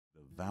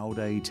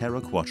Vaude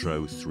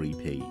Terraquattro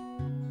 3P.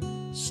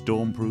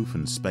 Stormproof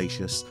and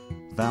spacious,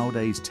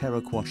 Vaude's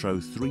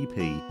Terraquattro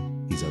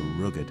 3P is a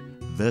rugged,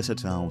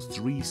 versatile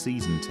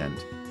three-season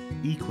tent,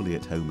 equally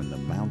at home in the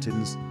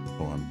mountains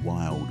or on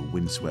wild,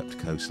 windswept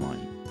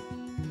coastline.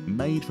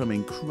 Made from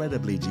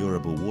incredibly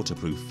durable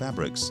waterproof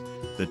fabrics,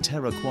 the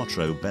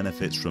Terraquattro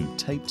benefits from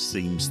taped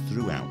seams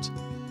throughout,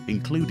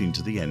 including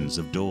to the ends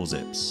of door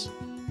zips.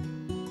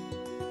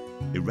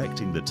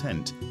 Erecting the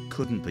tent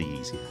couldn't be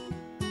easier.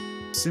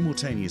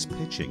 Simultaneous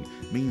pitching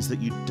means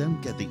that you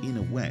don't get the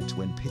inner wet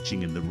when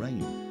pitching in the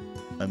rain,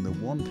 and the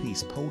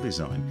one-piece pole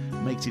design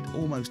makes it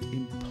almost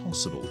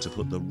impossible to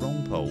put the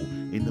wrong pole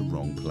in the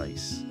wrong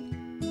place.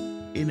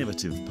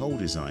 Innovative pole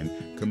design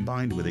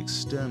combined with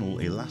external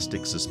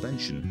elastic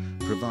suspension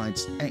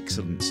provides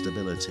excellent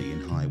stability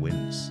in high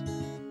winds.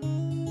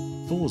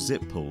 4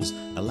 zip pulls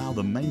allow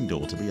the main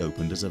door to be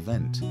opened as a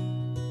vent.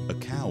 A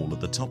cowl at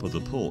the top of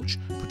the porch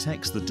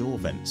protects the door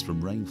vents from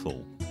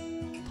rainfall.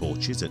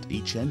 Porches at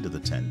each end of the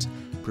tent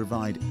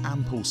provide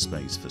ample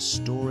space for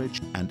storage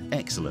and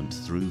excellent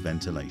through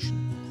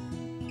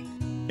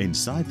ventilation.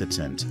 Inside the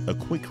tent, a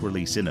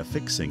quick-release inner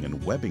fixing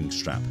and webbing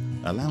strap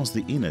allows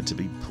the inner to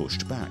be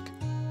pushed back,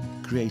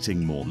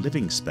 creating more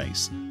living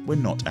space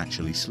when not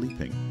actually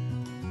sleeping.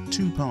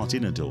 2-part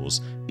inner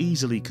doors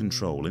easily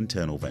control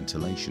internal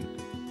ventilation.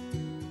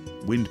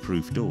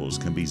 Windproof doors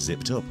can be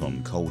zipped up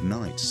on cold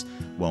nights,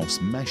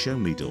 whilst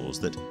mesh-only doors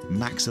that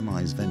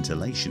maximise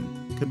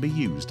ventilation can be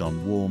used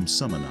on warm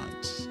summer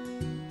nights.